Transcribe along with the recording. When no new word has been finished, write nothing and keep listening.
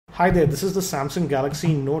Hi there, this is the Samsung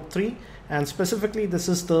Galaxy Note 3 and specifically this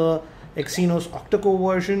is the Exynos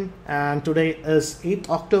octa-core version, and today is 8th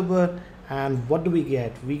October, and what do we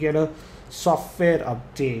get? We get a software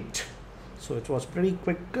update. So it was pretty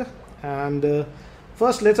quick, and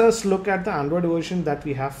first let us look at the Android version that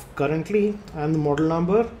we have currently and the model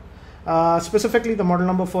number. Specifically the model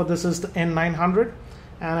number for this is the N900,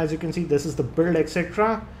 and as you can see this is the build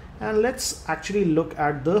etc. And let's actually look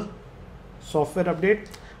at the software update.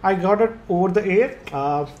 I got it over the air,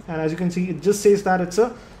 and as you can see it just says that it's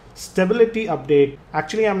a stability update.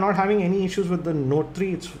 Actually I'm not having any issues with the Note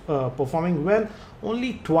 3. It's performing well.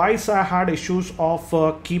 Only twice I had issues of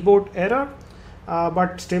keyboard error,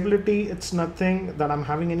 but stability, it's nothing that I'm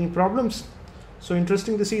having any problems. So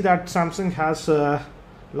interesting to see that Samsung has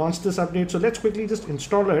launched this update. So let's quickly just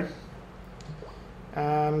install it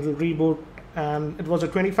and reboot, and it was a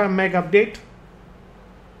 25 meg update.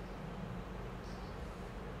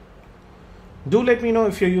 Do let me know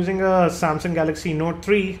if you're using a Samsung Galaxy Note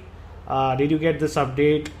 3. Did you get this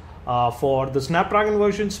update for the Snapdragon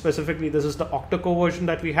version? Specifically this is the octa-core version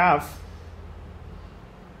that we have,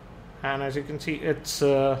 and as you can see it's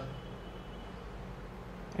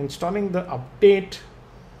installing the update,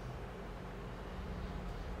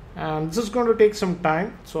 and this is going to take some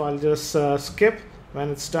time, so I'll just skip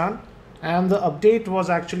when it's done. And the update was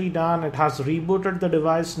actually done. It has rebooted the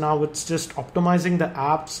device. Now it's just optimizing the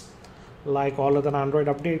apps like all other Android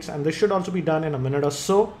updates, and this should also be done in a minute or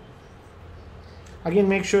so. Again,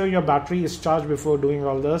 make sure your battery is charged before doing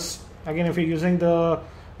all this. Again, if you're using the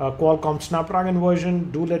Qualcomm Snapdragon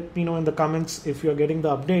version, do let me know in the comments if you're getting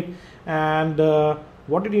the update, and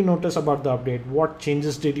what did you notice about the update? What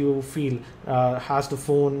changes did you feel? Has the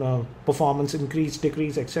phone performance increased,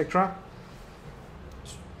 decreased, etc.?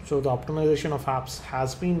 So the optimization of apps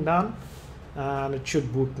has been done, and it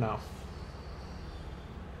should boot now.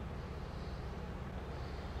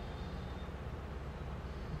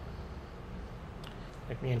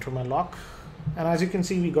 Let me enter my lock, and as you can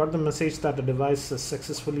see we got the message that the device is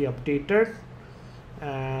successfully updated.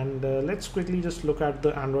 And let's quickly just look at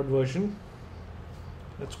the Android version.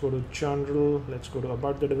 Let's go to general, let's go to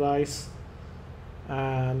about the device,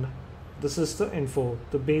 and this is the info.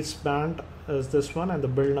 The baseband is this one, and the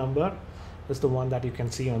build number is the one that you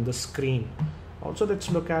can see on the screen. Also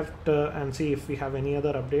let's look at and see if we have any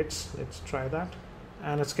other updates. Let's try that,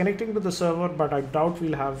 and it's connecting to the server, but I doubt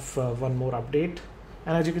we'll have one more update.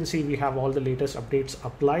 And as you can see we have all the latest updates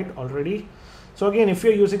applied already. So again, if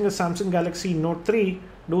you're using a Samsung Galaxy Note 3,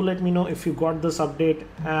 do let me know if you got this update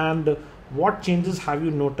and what changes have you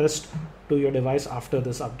noticed to your device after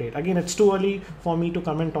this update. Again, it's too early for me to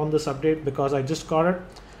comment on this update because I just got it.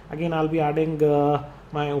 Again, I'll be adding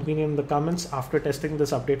my opinion in the comments after testing this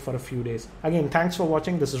update for a few days. Again, thanks for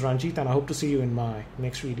watching. This is Ranjit, and I hope to see you in my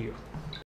next video.